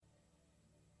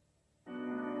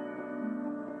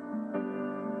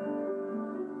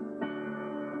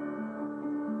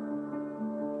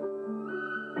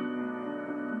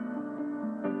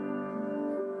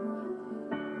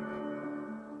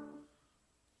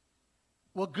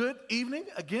Well, good evening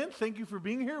again. Thank you for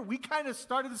being here. We kind of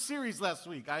started the series last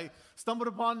week. I stumbled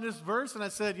upon this verse and I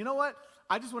said, you know what?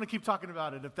 I just want to keep talking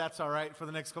about it if that's all right for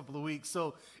the next couple of weeks.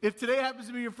 So if today happens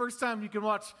to be your first time, you can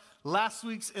watch last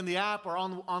week's in the app or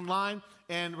online.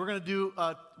 And we're going to do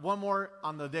one more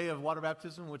on the day of water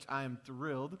baptism, which I am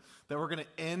thrilled that we're going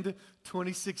to end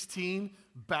 2016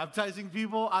 baptizing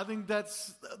people. I think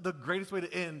that's the greatest way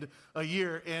to end a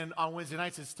year. And on Wednesday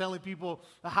nights, it's telling people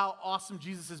how awesome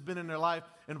Jesus has been in their life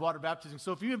in water baptism.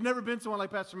 So if you have never been to one,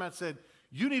 like Pastor Matt said,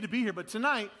 you need to be here. But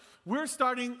tonight, we're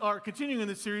starting or continuing in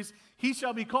this series, He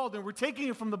Shall Be Called. And we're taking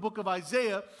it from the book of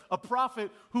Isaiah, a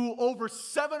prophet who over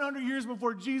 700 years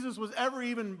before Jesus was ever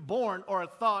even born or a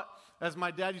thought, as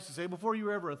my dad used to say, before you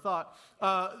were ever a thought,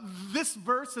 this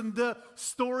verse and the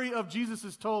story of Jesus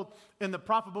is told in the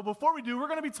prophet. But before we do, we're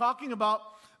going to be talking about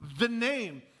the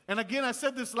name. And again, I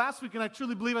said this last week, and I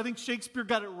truly believe, I think Shakespeare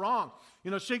got it wrong. You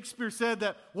know, Shakespeare said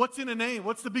that what's in a name?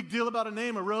 What's the big deal about a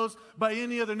name? A rose by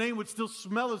any other name would still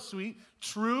smell as sweet.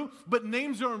 True, but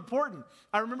names are important.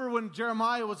 I remember when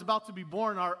Jeremiah was about to be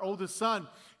born, our oldest son,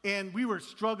 and we were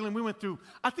struggling.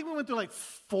 I think we went through like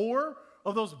 4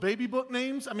 of those baby book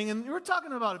names. I mean, and we're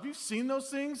talking about, if you've seen those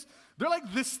things, they're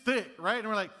like this thick, right? And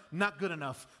we're like, not good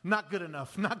enough, not good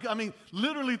enough, not good. I mean,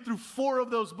 literally through 4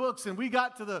 of those books. And we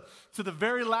got to the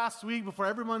very last week before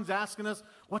everyone's asking us,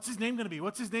 what's his name going to be?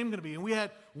 What's his name going to be? And we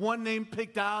had one name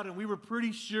picked out and we were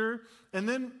pretty sure. And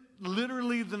then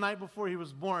literally the night before he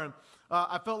was born,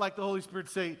 I felt like the Holy Spirit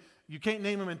say, you can't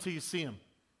name him until you see him.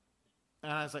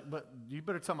 And I was like, but you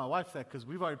better tell my wife that because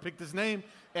we've already picked his name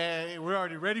and we're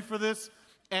already ready for this.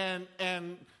 And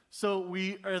so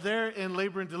we are there in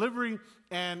labor and delivery,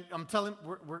 and I'm telling,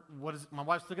 my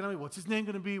wife's looking at me, what's his name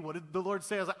going to be? What did the Lord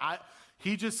say? I was like,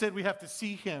 he just said we have to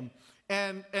see him.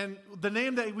 And the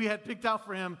name that we had picked out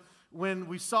for him when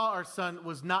we saw our son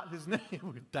was not his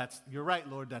name. You're right,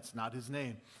 Lord, that's not his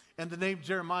name. And the name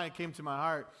Jeremiah came to my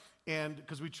heart. And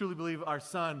because we truly believe our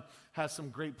son has some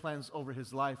great plans over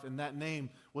his life, and that name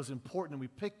was important, and we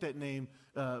picked that name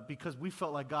because we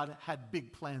felt like God had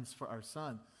big plans for our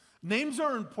son. Names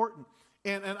are important,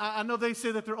 and I know they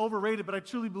say that they're overrated, but I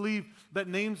truly believe that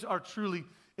names are truly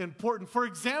important. For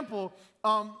example,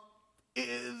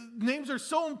 names are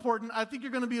so important, I think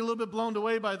you're going to be a little bit blown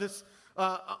away by this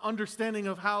understanding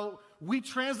of how we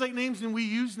translate names and we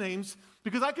use names,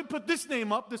 because I could put this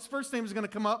name up, this first name is going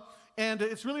to come up, and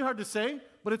it's really hard to say,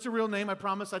 but it's a real name, I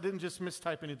promise. I didn't just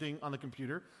mistype anything on the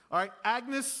computer. All right,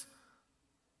 Agnes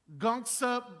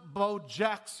Gongsa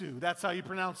Bojaksu. That's how you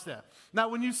pronounce that. Now,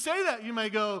 when you say that, you may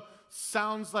go,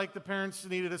 sounds like the parents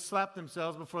needed to slap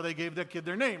themselves before they gave their kid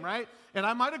their name, right? And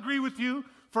I might agree with you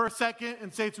for a second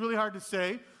and say it's really hard to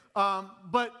say.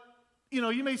 But,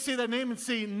 you may say that name and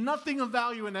see nothing of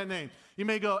value in that name. You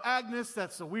may go, Agnes,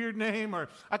 that's a weird name, or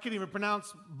I can't even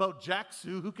pronounce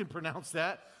Bojaksu. Who can pronounce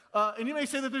that? And you may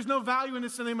say that there's no value in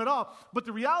this name at all. But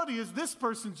the reality is this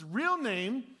person's real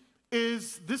name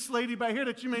is this lady by here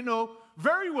that you may know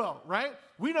very well, right?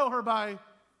 We know her by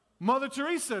Mother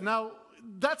Teresa. Now,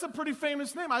 that's a pretty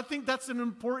famous name. I think that's an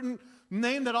important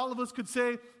name that all of us could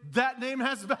say that name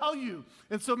has value.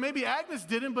 And so maybe Agnes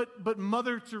didn't, but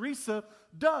Mother Teresa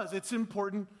does. It's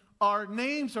important. Our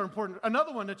names are important.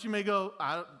 Another one that you may go,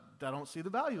 I don't see the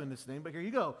value in this name, but here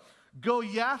you go.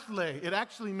 Goyathle. It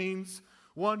actually means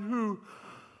one who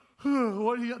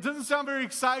doesn't sound very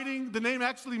exciting. The name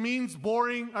actually means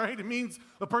boring, all right? It means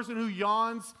a person who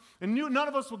yawns. And none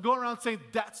of us will go around saying,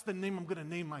 that's the name I'm going to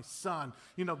name my son.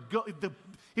 He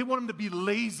want him to be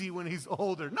lazy when he's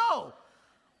older. No.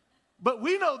 But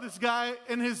we know this guy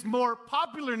and his more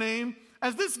popular name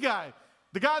as this guy.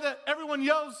 The guy that everyone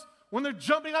yells when they're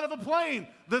jumping out of a plane.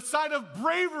 The sign of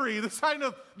bravery, the sign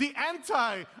of the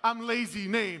anti-I'm lazy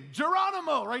name.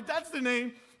 Geronimo, right? That's the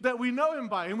name that we know him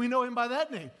by, and we know him by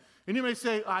that name. And you may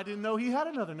say, I didn't know he had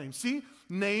another name. See,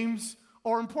 names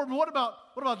are important. What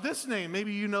about this name?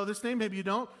 Maybe you know this name, maybe you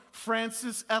don't.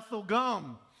 Francis Ethel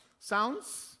Gum.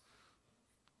 Sounds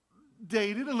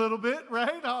dated a little bit,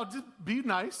 right? I'll just be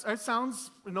nice. It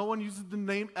sounds, no one uses the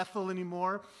name Ethel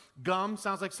anymore. Gum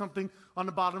sounds like something on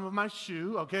the bottom of my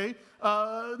shoe, okay?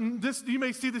 You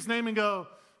may see this name and go,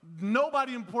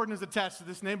 nobody important is attached to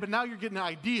this name, but now you're getting an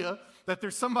idea that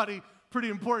there's somebody pretty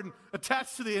important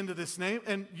attached to the end of this name.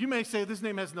 And you may say this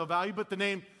name has no value, but the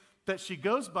name that she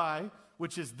goes by,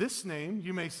 which is this name,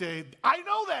 you may say, I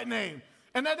know that name.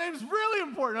 And that name's really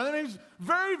important. That name's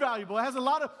very valuable. It has a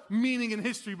lot of meaning and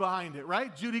history behind it,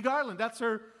 right? Judy Garland, that's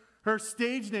her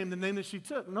stage name, the name that she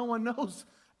took. No one knows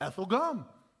Ethel Gum,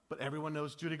 but everyone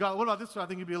knows Judy Garland. What about this one? I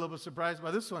think you'd be a little bit surprised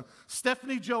by this one.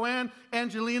 Stephanie Joanne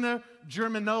Angelina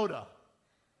Germanotta.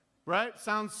 right?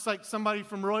 Sounds like somebody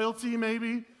from royalty,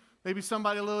 maybe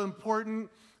somebody a little important.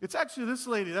 It's actually this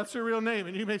lady. That's her real name.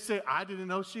 And you may say, I didn't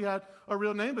know she had a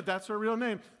real name, but that's her real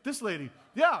name. This lady,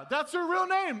 yeah, that's her real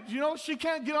name. You know, she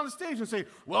can't get on the stage and say,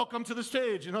 welcome to the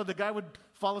stage. You know, the guy would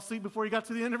fall asleep before he got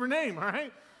to the end of her name, all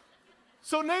right?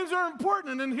 So names are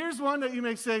important. And then here's one that you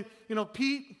may say, you know,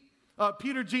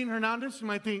 Peter Gene Hernandez. You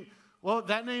might think, well,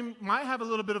 that name might have a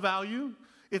little bit of value.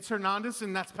 It's Hernandez,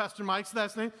 and that's Pastor Mike's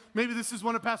last name. Maybe this is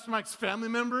one of Pastor Mike's family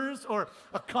members or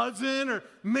a cousin, or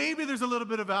maybe there's a little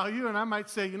bit of value. And I might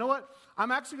say, you know what?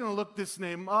 I'm actually going to look this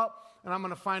name up, and I'm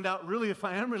going to find out really if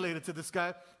I am related to this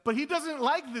guy. But he doesn't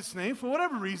like this name for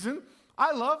whatever reason.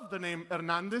 I love the name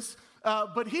Hernandez,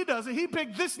 but he doesn't. He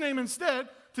picked this name instead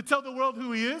to tell the world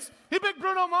who he is. He picked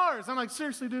Bruno Mars. I'm like,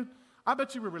 seriously, dude? I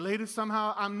bet you we're related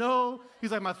somehow.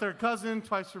 He's like my third cousin,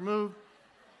 twice removed.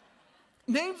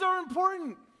 Names are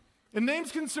important, and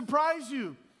names can surprise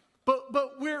you.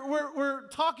 But we're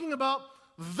talking about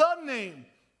the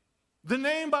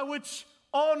name by which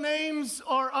all names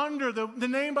are under, the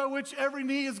name by which every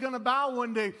knee is going to bow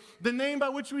one day, the name by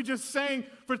which we just sang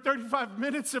for 35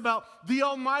 minutes about, the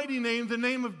almighty name, the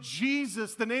name of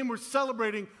Jesus, the name we're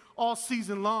celebrating all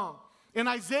season long. And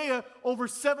Isaiah, over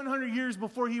 700 years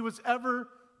before he was ever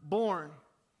born,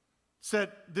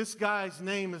 said this guy's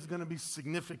name is going to be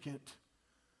significant.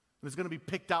 And it's going to be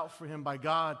picked out for him by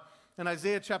God. In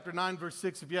Isaiah chapter 9, verse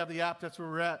 6, if you have the app, that's where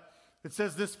we're at. It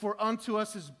says this, for unto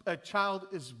us a child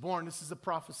is born. This is a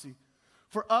prophecy.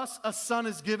 For us a son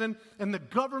is given, and the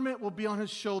government will be on his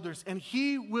shoulders, and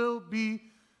he will be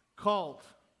called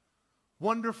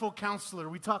Wonderful Counselor.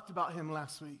 We talked about him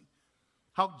last week.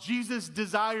 How Jesus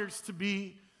desires to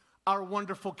be our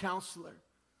wonderful counselor,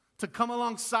 to come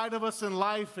alongside of us in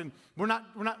life, and we're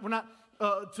not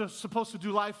supposed to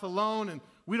do life alone, and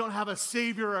we don't have a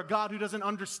Savior or a God who doesn't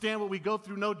understand what we go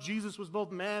through. No, Jesus was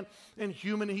both man and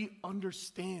human, and he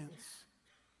understands.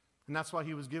 And that's why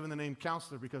he was given the name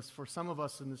Counselor, because for some of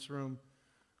us in this room,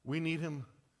 we need him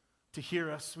to hear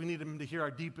us. We need him to hear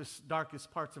our deepest,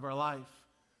 darkest parts of our life,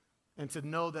 and to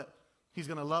know that he's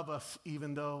going to love us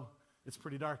even though it's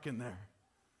pretty dark in there.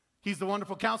 He's the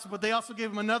Wonderful Counselor, but they also gave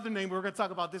him another name. We're going to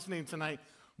talk about this name tonight,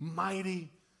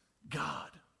 Mighty God.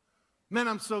 Man,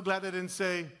 I'm so glad they didn't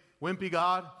say wimpy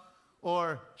God,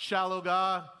 or shallow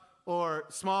God, or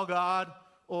small God,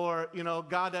 or,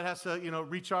 God that has to,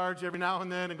 recharge every now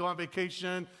and then and go on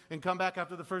vacation and come back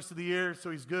after the first of the year, so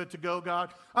he's good to go,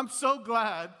 God. I'm so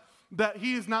glad that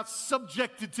he is not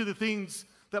subjected to the things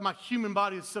that my human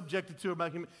body is subjected to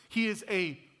about him. He is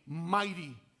a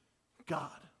mighty God.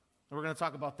 And we're going to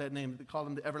talk about that name. They call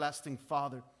him the Everlasting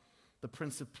Father, the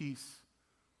Prince of Peace.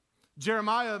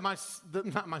 Jeremiah,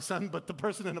 not my son, but the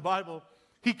person in the Bible,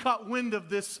 he caught wind of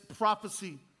this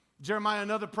prophecy. Jeremiah,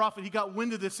 another prophet, he got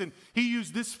wind of this, and he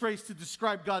used this phrase to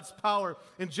describe God's power.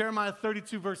 In Jeremiah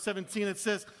 32, verse 17, it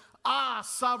says, "Ah,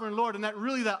 sovereign Lord." And that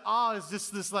is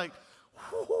just this like,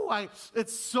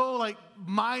 it's so like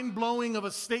mind-blowing of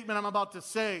a statement I'm about to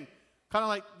say. Kind of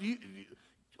like,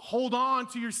 hold on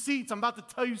to your seats. I'm about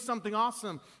to tell you something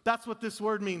awesome. That's what this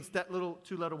word means, that little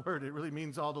two-letter word. It really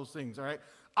means all those things, all right?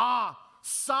 Ah,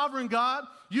 sovereign God,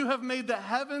 you have made the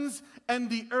heavens and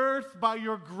the earth by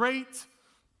your great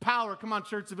power. Come on,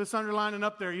 church, if it's underlining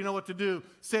up there, you know what to do.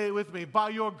 Say it with me. By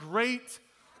your great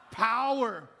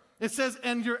power. It says,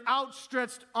 and your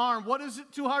outstretched arm. What is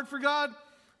it too hard for God?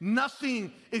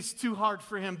 Nothing is too hard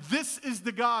for him. This is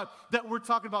the God that we're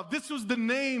talking about. This was the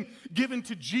name given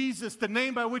to Jesus, the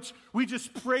name by which we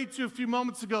just prayed to a few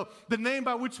moments ago, the name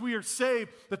by which we are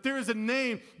saved, that there is a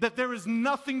name that there is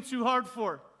nothing too hard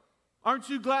for. Aren't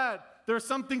you glad? There are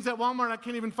some things at Walmart I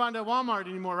can't even find at Walmart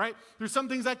anymore, right? There's some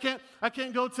things I can't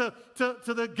go to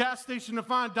the gas station to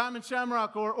find, Diamond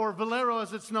Shamrock or Valero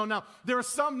as it's known now. There are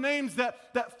some names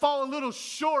that fall a little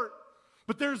short.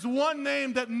 But there's one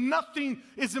name that nothing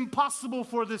is impossible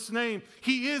for this name.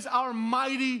 He is our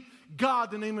mighty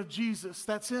God, the name of Jesus.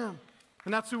 That's him.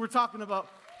 And that's who we're talking about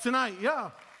tonight, yeah.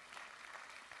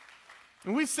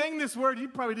 And we sang this word, you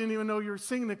probably didn't even know you were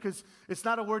singing it because it's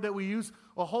not a word that we use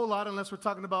a whole lot unless we're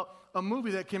talking about a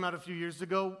movie that came out a few years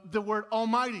ago, the word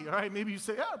Almighty, all right? Maybe you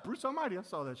say, yeah, Bruce Almighty, I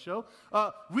saw that show.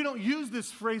 We don't use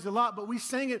this phrase a lot, but we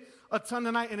sang it a ton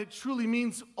tonight, and it truly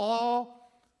means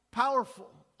all-powerful.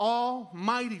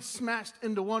 Almighty, smashed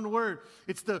into one word.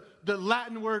 It's the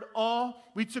Latin word all.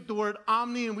 We took the word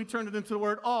omni and we turned it into the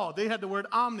word all. They had the word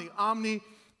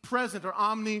omnipresent or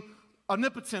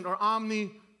omnipotent or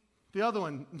the other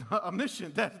one,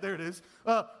 omniscient. There it is.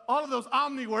 All of those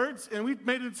omni words, and we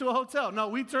made it into a hotel. No,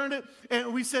 we turned it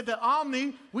and we said that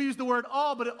omni, we used the word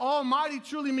all, but almighty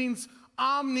truly means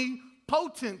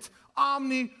omnipotent,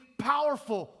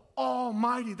 omnipowerful,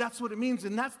 almighty. That's what it means,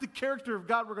 and that's the character of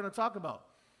God we're going to talk about.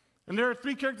 And there are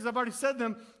three characters, I've already said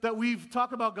them, that we've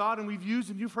talked about God and we've used,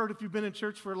 and you've heard if you've been in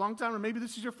church for a long time, or maybe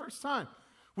this is your first time.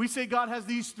 We say God has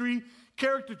these three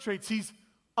character traits. He's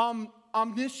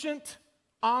omniscient,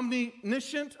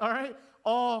 omniscient, all right?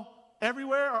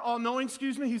 Everywhere, or all-knowing,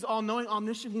 He's all-knowing,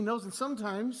 omniscient, he knows. And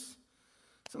sometimes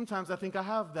I think I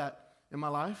have that in my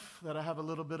life, that I have a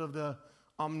little bit of the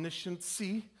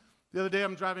omnisciency. The other day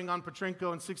I'm driving on Petrenko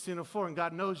in 1604, and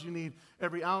God knows you need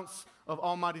every ounce of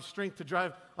almighty strength to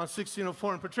drive on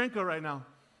 1604 in Petrenko right now.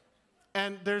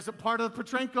 And there's a part of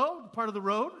Petrenko, part of the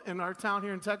road in our town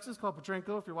here in Texas called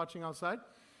Petrenko, if you're watching outside,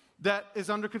 that is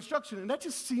under construction. And that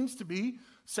just seems to be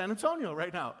San Antonio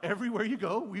right now. Everywhere you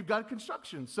go, we've got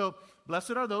construction. So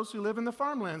blessed are those who live in the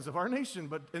farmlands of our nation.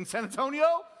 But in San Antonio,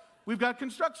 we've got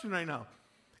construction right now.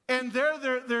 And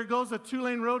there goes a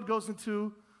 2-lane road, goes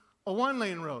into a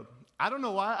 1-lane road. I don't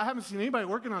know why. I haven't seen anybody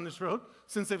working on this road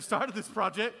since they've started this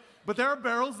project. But there are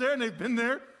barrels there, and they've been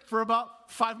there for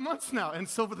about 5 months now. And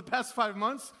so for the past 5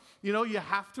 months, you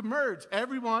have to merge.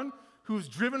 Everyone who's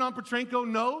driven on Petrenko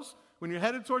knows when you're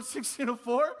headed towards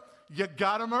 1604, you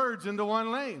got to merge into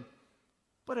 1 lane.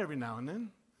 But every now and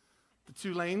then, the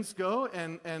 2 lanes go,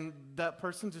 and that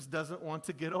person just doesn't want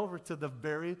to get over to the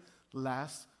very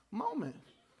last moment.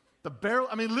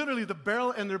 Literally the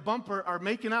barrel and their bumper are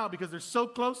making out because they're so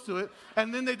close to it,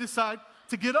 and then they decide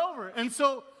to get over. And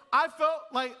so I felt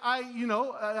like I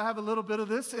have a little bit of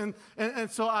this, and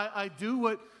so I do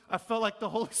what I felt like the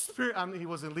Holy Spirit, he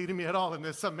wasn't leading me at all in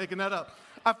this, I'm making that up.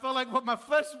 I felt like what my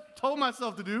flesh told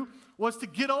myself to do was to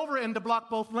get over and to block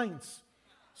both lanes.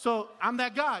 So I'm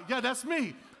that guy. Yeah, that's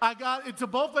me. I got into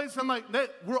both lanes. I'm like,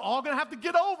 we're all going to have to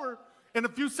get over in a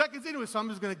few seconds anyway, so I'm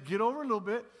just going to get over a little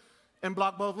bit and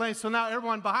block both lanes. So now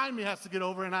everyone behind me has to get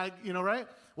over, and right?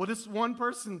 Well, this one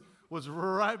person was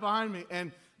right behind me,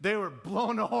 and they were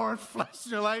blowing the horn,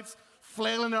 flashing their lights,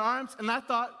 flailing their arms, and I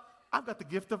thought, I've got the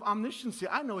gift of omniscience.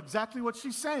 I know exactly what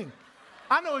she's saying.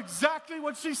 I know exactly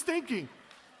what she's thinking.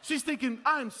 She's thinking,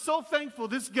 I'm so thankful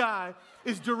this guy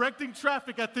is directing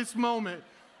traffic at this moment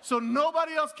so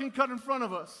nobody else can cut in front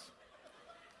of us.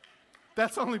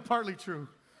 That's only partly true.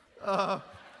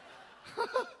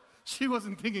 She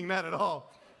wasn't thinking that at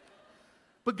all.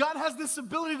 But God has this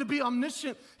ability to be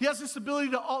omniscient. He has this ability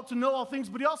to know all things,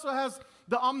 but he also has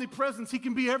the omnipresence. He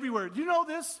can be everywhere. Do you know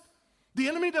this? The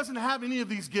enemy doesn't have any of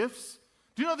these gifts.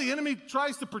 Do you know the enemy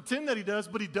tries to pretend that he does,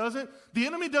 but he doesn't? The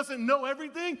enemy doesn't know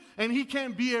everything, and he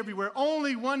can't be everywhere.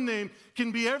 Only one name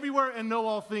can be everywhere and know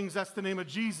all things. That's the name of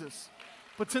Jesus.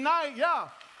 But tonight,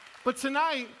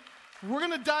 we're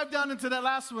going to dive down into that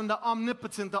last one, the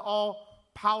omnipotent, the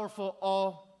all-powerful,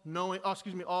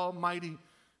 almighty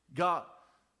God.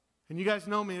 And you guys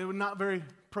know me, it was not a very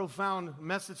profound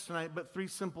message tonight, but 3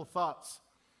 simple thoughts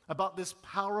about this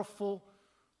powerful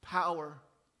power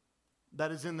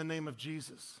that is in the name of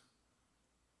Jesus.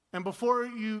 And before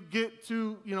you get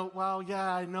to,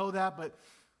 I know that, but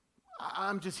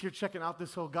I'm just here checking out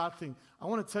this whole God thing, I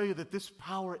want to tell you that this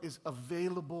power is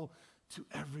available to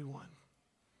everyone.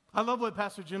 I love what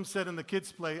Pastor Jim said in the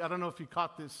kids' play. I don't know if you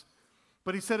caught this,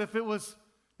 but he said if it was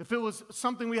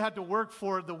something we had to work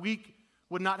for, the weak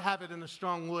would not have it and the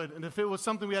strong would. And if it was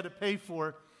something we had to pay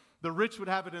for, the rich would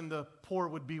have it and the poor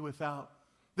would be without.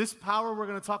 This power we're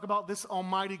going to talk about, this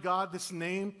almighty God, this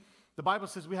name, the Bible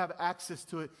says we have access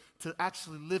to it to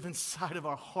actually live inside of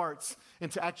our hearts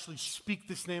and to actually speak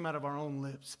this name out of our own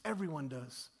lips. Everyone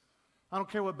does. I don't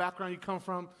care what background you come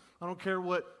from. I don't care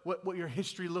what your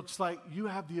history looks like. You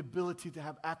have the ability to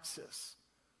have access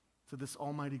to this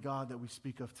almighty God that we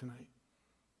speak of tonight.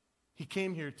 He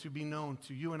came here to be known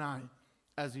to you and I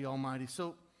as the Almighty.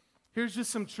 So here's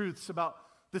just some truths about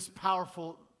this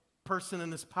powerful person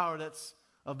and this power that's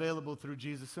available through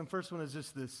Jesus. And first one is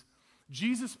just this.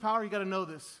 Jesus' power, you got to know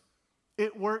this.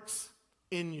 It works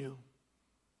in you.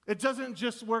 It doesn't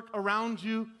just work around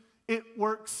you. It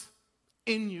works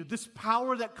in you. This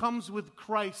power that comes with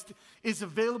Christ is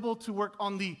available to work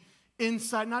on the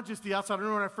inside, not just the outside. I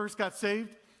remember when I first got saved,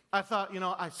 I thought,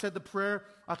 I said the prayer.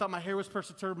 I thought my hair was supposed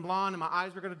to turn blonde and my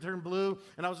eyes were going to turn blue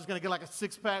and I was just going to get like a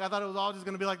 6-pack. I thought it was all just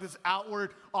going to be like this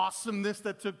outward awesomeness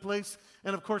that took place.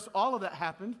 And of course, all of that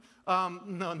happened.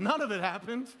 No, none of it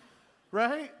happened,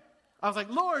 right? I was like,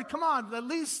 Lord, come on, at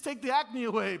least take the acne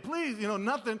away, please.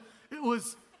 Nothing.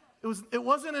 It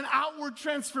wasn't an outward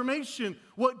transformation.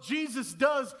 What Jesus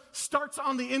does starts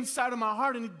on the inside of my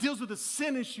heart, and he deals with a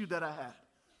sin issue that I had.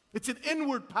 It's an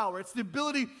inward power. It's the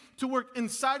ability to work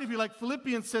inside of you. Like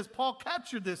Philippians says, Paul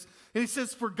captured this. And he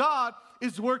says, for God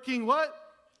is working what?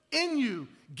 In you,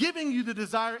 giving you the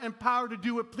desire and power to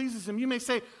do what pleases him. You may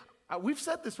say, We've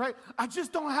said this, right? I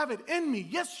just don't have it in me.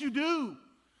 Yes, you do.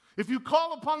 If you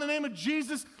call upon the name of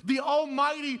Jesus, the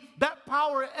Almighty, that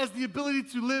power has the ability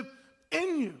to live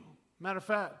in you. Matter of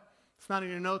fact, it's not in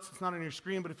your notes, it's not on your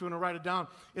screen, but if you want to write it down,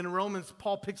 in Romans,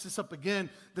 Paul picks this up again,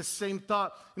 the same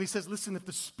thought, and he says, listen, if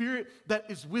the Spirit that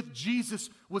is with Jesus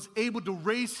was able to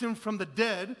raise him from the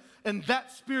dead, and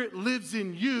that Spirit lives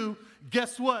in you,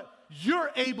 guess what?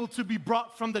 You're able to be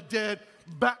brought from the dead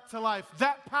back to life.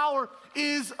 That power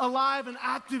is alive and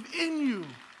active in you.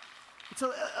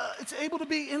 It's able to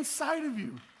be inside of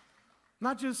you,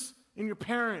 not just in your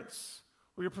parents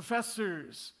or your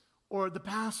professors or the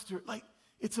pastor. Like,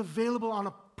 it's available on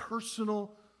a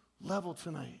personal level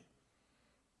tonight.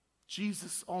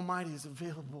 Jesus Almighty is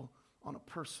available on a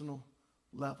personal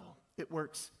level. It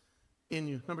works in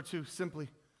you. Number two, simply,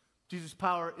 Jesus'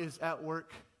 power is at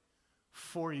work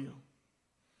for you.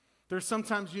 There's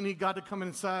sometimes you need God to come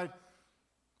inside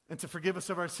and to forgive us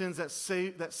of our sins, that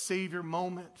Savior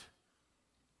moment.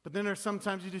 But then there's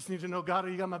sometimes you just need to know, God,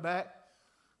 you got my back?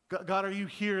 God, are you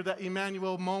here? That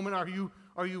Emmanuel moment, are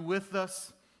you with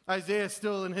us? Isaiah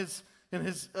still in his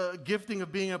gifting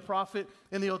of being a prophet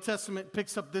in the Old Testament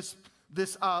picks up this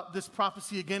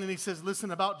prophecy again, and he says,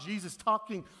 listen, about Jesus,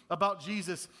 talking about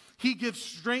Jesus, he gives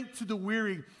strength to the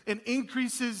weary and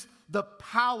increases the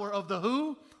power of the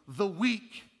who? The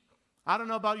weak. I don't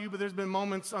know about you, but there's been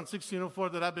moments on 1604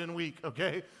 that I've been weak,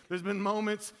 okay? There's been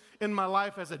moments in my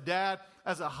life as a dad,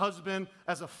 as a husband,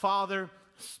 as a father,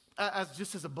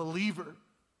 as a believer,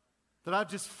 that I've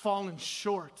just fallen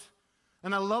short.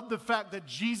 And I love the fact that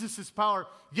Jesus' power,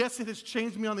 yes, it has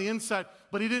changed me on the inside,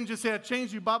 but he didn't just say, I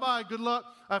changed you, bye-bye, good luck.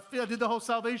 I did the whole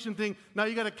salvation thing. Now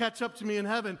you got to catch up to me in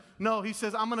heaven. No, he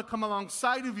says, I'm going to come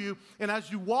alongside of you, and as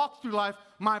you walk through life,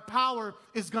 my power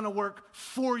is going to work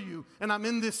for you, and I'm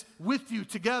in this with you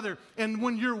together. And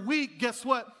when you're weak, guess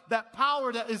what? That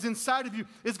power that is inside of you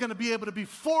is going to be able to be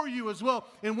for you as well.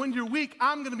 And when you're weak,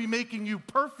 I'm going to be making you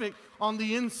perfect on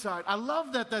the inside. I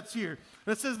love that that's here.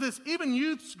 And it says this, even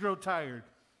youths grow tired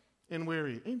and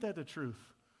weary. Ain't that the truth?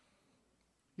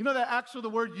 You know that actually the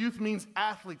word youth means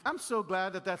athlete. I'm so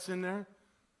glad that that's in there. I'm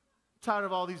tired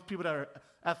of all these people that are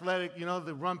athletic, you know,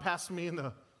 that run past me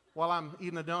while I'm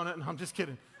eating a donut. And I'm just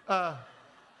kidding.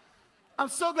 I'm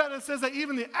so glad it says that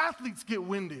even the athletes get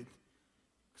winded.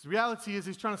 Because the reality is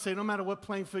he's trying to say no matter what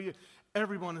playing field,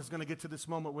 everyone is going to get to this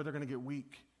moment where they're going to get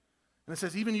weak. And it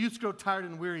says even youths grow tired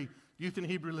and weary. Youth in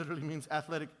Hebrew literally means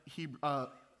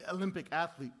Olympic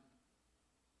athlete.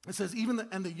 It says even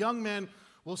the young man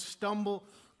will stumble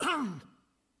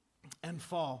and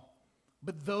fall.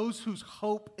 But those whose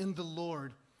hope in the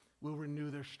Lord will renew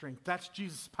their strength. That's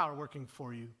Jesus' power working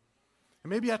for you.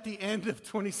 And maybe at the end of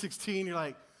 2016, you're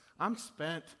like, I'm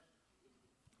spent.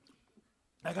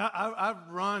 Like I've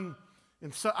run,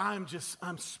 and so I'm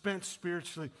spent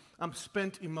spiritually. I'm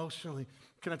spent emotionally.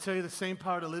 Can I tell you the same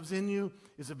power that lives in you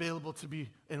is available to be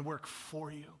and work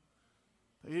for you?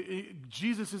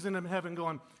 Jesus isn't in heaven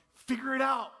going, figure it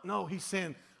out. No, he's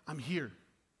saying, I'm here.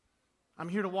 I'm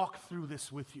here to walk through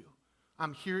this with you.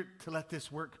 I'm here to let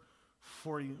this work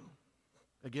for you.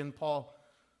 Again, Paul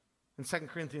in 2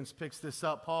 Corinthians picks this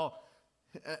up. Paul,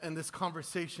 in this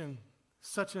conversation,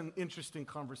 such an interesting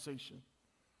conversation.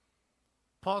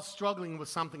 Paul's struggling with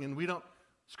something, and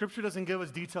Scripture doesn't give us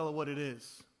detail of what it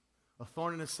is. A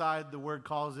thorn in his side, the word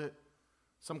calls it.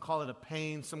 Some call it a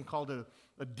pain, some call it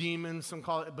a demon, some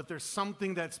call it, but there's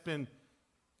something that's been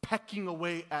pecking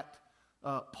away at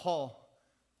Paul.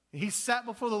 He sat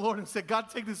before the Lord and said, God,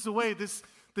 take this away. This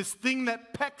thing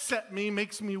that pecks at me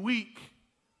makes me weak.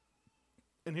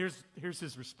 And here's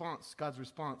his response, God's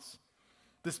response.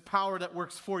 This power that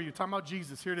works for you. Talking about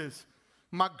Jesus, here it is.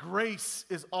 My grace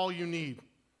is all you need.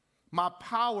 My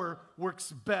power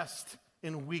works best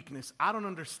in weakness. I don't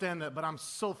understand that, but I'm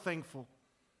so thankful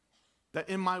that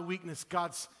in my weakness,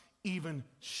 God's even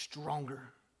stronger.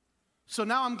 So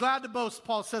now I'm glad to boast,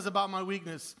 Paul says, about my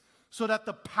weakness, so that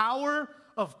the power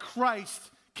of Christ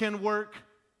can work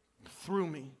through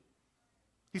me.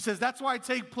 He says, that's why I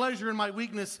take pleasure in my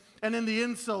weakness and in the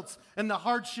insults and the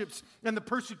hardships and the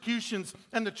persecutions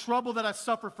and the trouble that I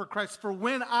suffer for Christ. For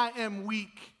when I am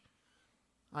weak,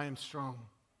 I am strong.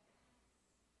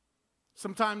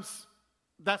 Sometimes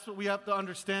that's what we have to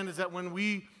understand, is that when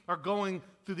we are going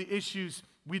through the issues,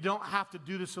 we don't have to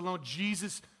do this alone.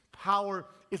 Jesus' power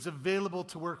is available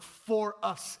to work for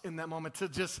us in that moment, to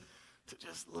just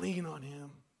lean on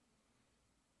him.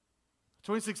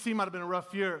 2016 might have been a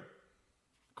rough year.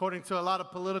 According to a lot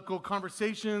of political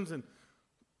conversations and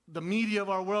the media of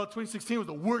our world, 2016 was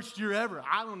the worst year ever.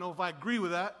 I don't know if I agree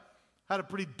with that. Had a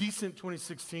pretty decent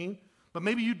 2016, but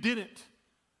maybe you didn't.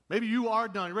 Maybe you are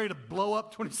done. You're ready to blow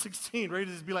up 2016, ready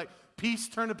to just be like, peace,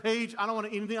 turn the page. I don't want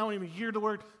anything. I don't even hear the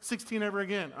word 16 ever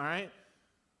again, all right?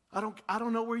 I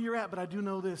don't know where you're at, but I do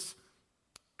know this.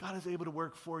 God is able to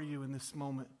work for you in this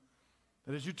moment.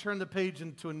 That as you turn the page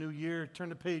into a new year, turn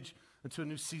the page into a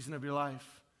new season of your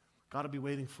life, God will be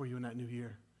waiting for you in that new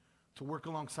year to work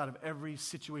alongside of every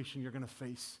situation you're going to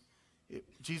face.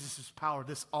 Jesus' power,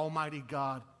 this almighty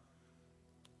God,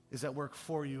 is at work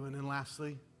for you. And then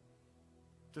lastly,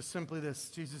 just simply this,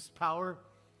 Jesus' power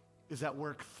is at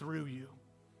work through you.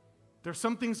 There's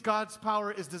some things God's power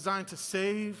is designed to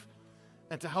save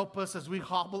and to help us as we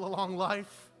hobble along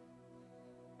life.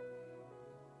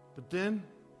 But then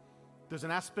there's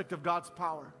an aspect of God's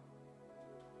power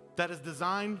that is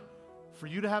designed for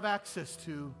you to have access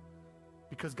to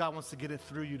because God wants to get it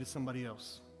through you to somebody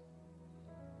else.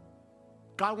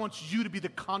 God wants you to be the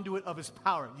conduit of his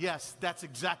power. Yes, that's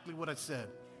exactly what I said.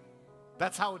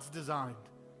 That's how it's designed.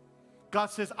 God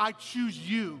says, I choose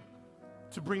you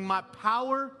to bring my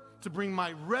power, to bring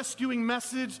my rescuing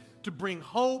message, to bring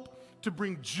hope, to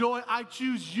bring joy. I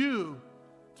choose you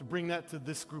to bring that to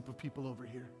this group of people over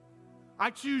here. I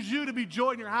choose you to be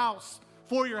joy in your house,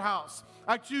 for your house.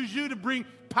 I choose you to bring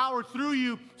power through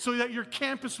you so that your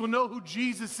campus will know who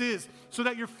Jesus is, so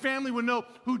that your family will know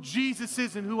who Jesus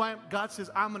is and who I am. God says,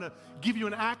 I'm going to give you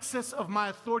an access of my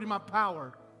authority, my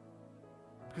power,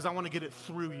 because I want to get it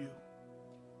through you.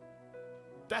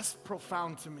 That's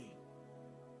profound to me.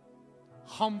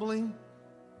 Humbling,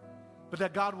 but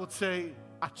that God would say,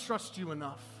 I trust you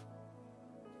enough.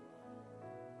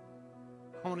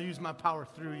 I want to use my power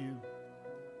through you.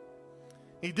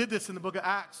 He did this in the book of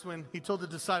Acts when he told the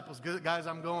disciples, guys,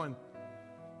 I'm going.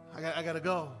 I got to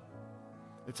go.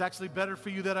 It's actually better for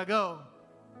you that I go.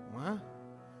 What?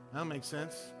 That makes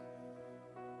sense.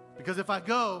 Because if I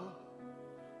go,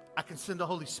 I can send the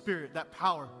Holy Spirit, that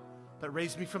power that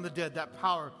raised me from the dead, that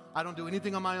power. I don't do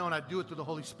anything on my own. I do it through the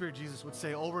Holy Spirit. Jesus would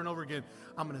say over and over again,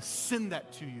 I'm going to send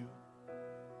that to you.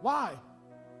 Why?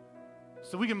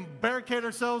 So we can barricade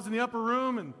ourselves in the upper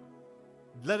room and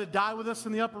let it die with us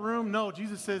in the upper room? No,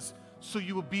 Jesus says, so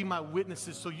you will be my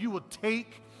witnesses. So you will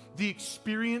take the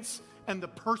experience and the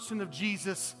person of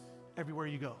Jesus everywhere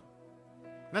you go.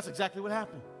 And that's exactly what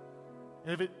happened.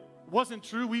 And if it wasn't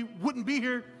true, we wouldn't be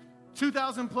here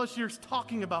 2,000 plus years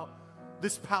talking about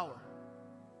this power.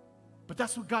 But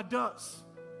that's what God does.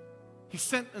 He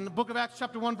sent, in the book of Acts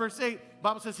chapter 1 verse 8, the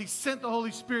Bible says he sent the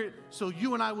Holy Spirit so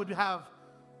you and I would have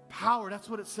power. That's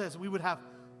what it says. We would have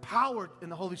power in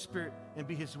the Holy Spirit and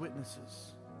be his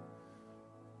witnesses.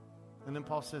 And then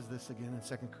Paul says this again in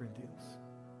 2 Corinthians.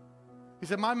 He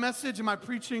said, my message and my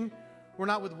preaching were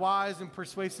not with wise and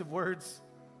persuasive words,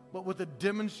 but with a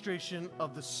demonstration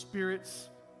of the Spirit's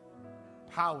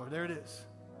power. There it is.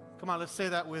 Come on, let's say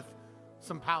that with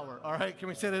some power. All right, can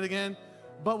we say that again?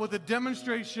 But with a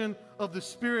demonstration of the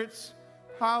Spirit's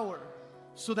power,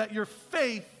 so that your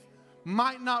faith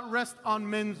might not rest on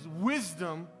men's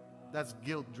wisdom. That's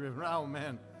guilt-driven. Oh,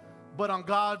 man. But on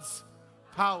God's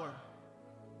power.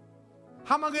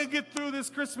 How am I going to get through this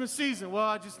Christmas season? Well,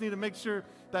 I just need to make sure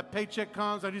that paycheck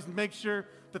comes. I just make sure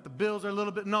that the bills are a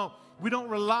little bit. No, we don't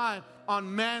rely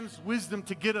on man's wisdom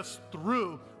to get us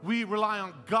through. We rely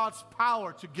on God's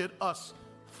power to get us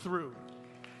through.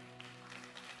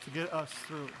 To get us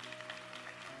through.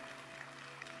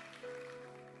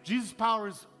 Jesus' power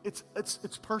is,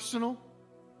 it's personal.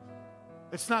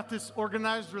 It's not this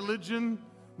organized religion.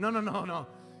 No.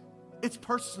 It's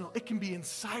personal. It can be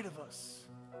inside of us.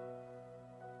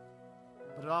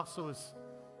 But it also is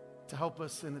to help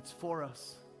us and it's for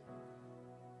us.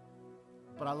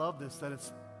 But I love this, that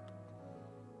it's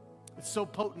so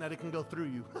potent that it can go through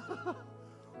you.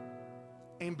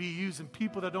 And be used, and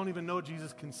people that don't even know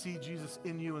Jesus can see Jesus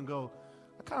in you and go,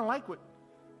 I kind of like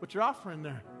what you're offering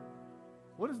there.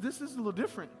 What is this? This is a little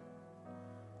different.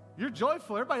 You're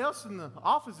joyful. Everybody else in the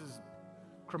office is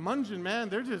curmudgeon, man.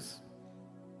 They're just,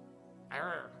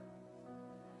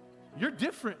 you're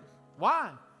different.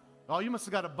 Why? Oh, you must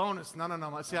have got a bonus.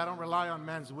 No. See, I don't rely on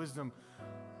man's wisdom.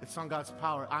 It's on God's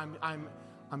power.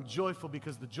 I'm joyful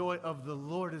because the joy of the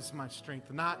Lord is my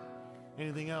strength, not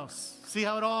anything else. See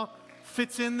how it all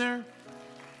fits in there?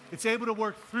 It's able to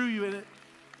work through you, and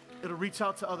it'll reach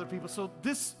out to other people. So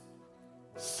this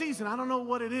season, I don't know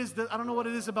what it is. I don't know what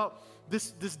it is about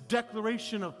this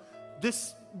declaration of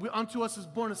this. Unto us is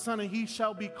born a son, and he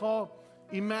shall be called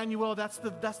Emmanuel. That's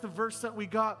the verse that we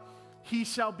got. He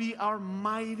shall be our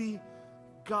mighty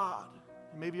God.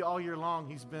 Maybe all year long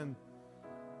he's been,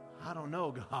 I don't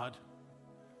know, God.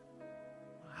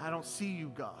 I don't see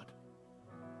you, God.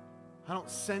 I don't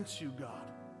sense you, God.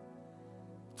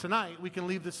 Tonight we can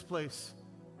leave this place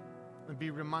and be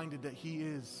reminded that He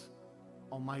is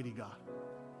Almighty God.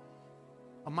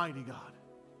 A mighty God.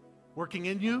 Working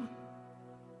in you,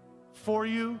 for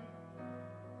you,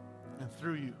 and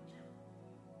through you.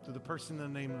 Through the person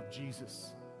in the name of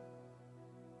Jesus.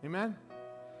 Amen?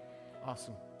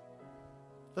 Awesome.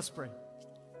 Let's pray.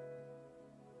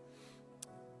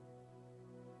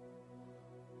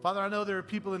 Father, I know there are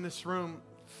people in this room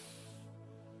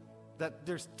that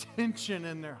there's tension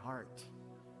in their heart.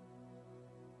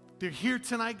 They're here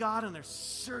tonight, God, and they're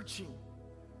searching.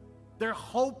 They're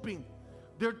hoping.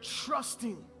 They're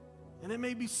trusting. And it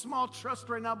may be small trust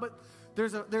right now, but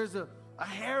there's a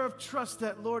hair of trust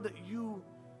that, Lord, that you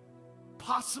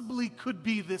possibly could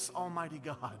be this Almighty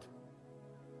God.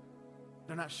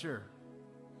 They're not sure.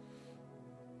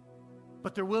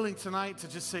 But they're willing tonight to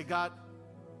just say, God,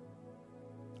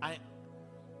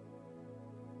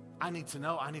 I need to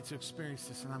know, I need to experience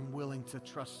this, and I'm willing to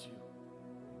trust you.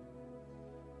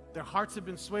 Their hearts have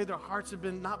been swayed. Their hearts have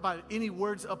been not by any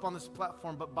words up on this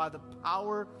platform, but by the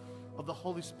power of the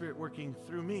Holy Spirit working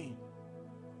through me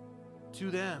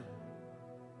to them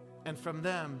and from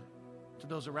them to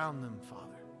those around them,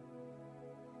 Father.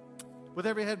 With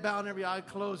every head bowed and every eye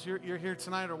closed, you're here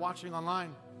tonight or watching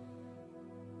online.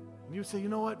 And you say, you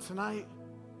know what, tonight,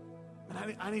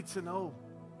 man, I need to know.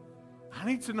 I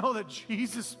need to know that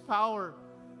Jesus' power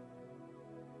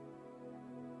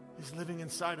is living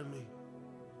inside of me.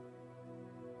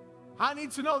 I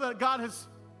need to know that God has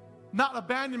not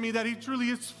abandoned me, that He truly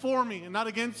is for me and not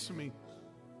against me.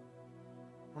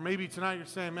 Or maybe tonight you're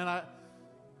saying, man, I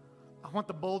want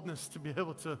the boldness to be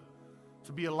able to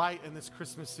be a light in this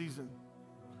Christmas season.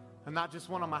 And not just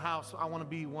one in my house. I want to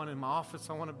be one in my office.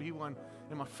 I want to be one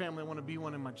in my family. I want to be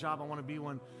one in my job. I want to be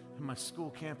one in my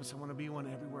school campus. I want to be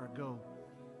one everywhere I go.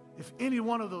 If any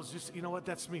one of those, just, you know what,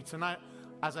 that's me. Tonight,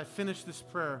 as I finish this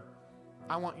prayer,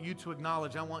 I want you to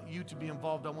acknowledge. I want you to be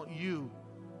involved. I want you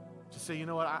to say, you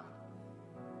know what,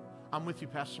 I'm with you,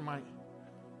 Pastor Mike.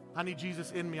 I need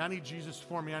Jesus in me. I need Jesus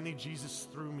for me. I need Jesus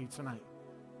through me tonight.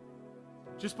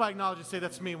 Just by acknowledging, say,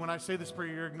 that's me. When I say this prayer,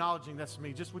 you're acknowledging that's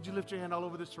me. Just would you lift your hand all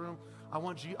over this room? I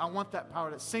want that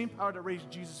power, that same power that raised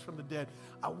Jesus from the dead.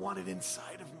 I want it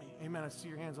inside of me. Amen. I see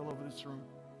your hands all over this room.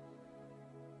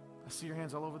 I see your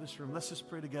hands all over this room. Let's just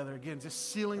pray together. Again,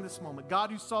 just sealing this moment.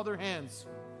 God, you saw their hands.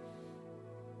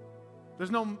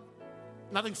 There's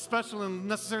nothing special in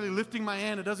necessarily lifting my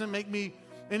hand. It doesn't make me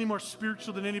any more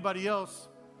spiritual than anybody else.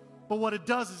 But what it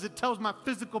does is it tells my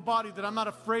physical body that I'm not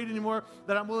afraid anymore,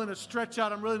 that I'm willing to stretch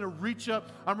out, I'm willing to reach up,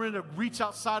 I'm willing to reach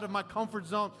outside of my comfort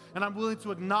zone, and I'm willing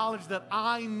to acknowledge that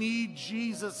I need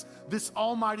Jesus, this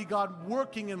Almighty God,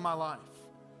 working in my life.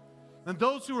 And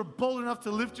those who are bold enough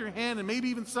to lift your hand, and maybe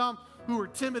even some who are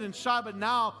timid and shy, but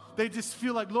now they just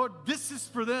feel like, Lord, this is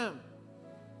for them.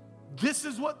 This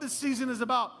is what this season is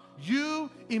about. You,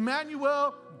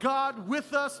 Emmanuel, God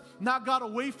with us, not God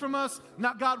away from us,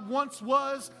 not God once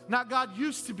was, not God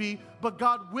used to be, but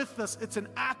God with us. It's an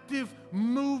active,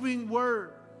 moving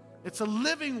word. It's a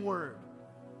living word.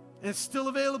 And it's still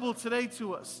available today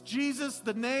to us. Jesus,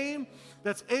 the name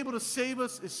that's able to save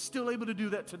us, is still able to do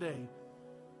that today.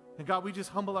 And God, we just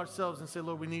humble ourselves and say,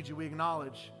 Lord, we need you. We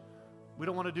acknowledge. We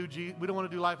don't want to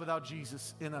do life without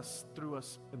Jesus in us, through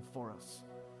us, and for us.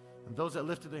 And those that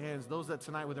lifted their hands, those that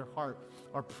tonight with their heart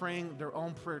are praying their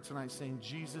own prayer tonight, saying,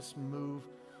 Jesus, move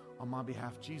on my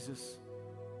behalf. Jesus,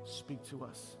 speak to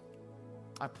us.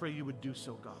 I pray you would do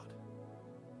so, God.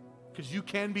 Because you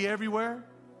can be everywhere.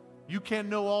 You can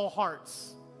know all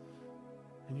hearts.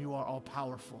 And you are all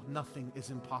powerful. Nothing is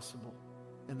impossible.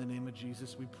 In the name of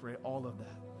Jesus, we pray all of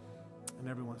that. And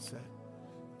everyone said,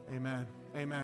 amen. Amen.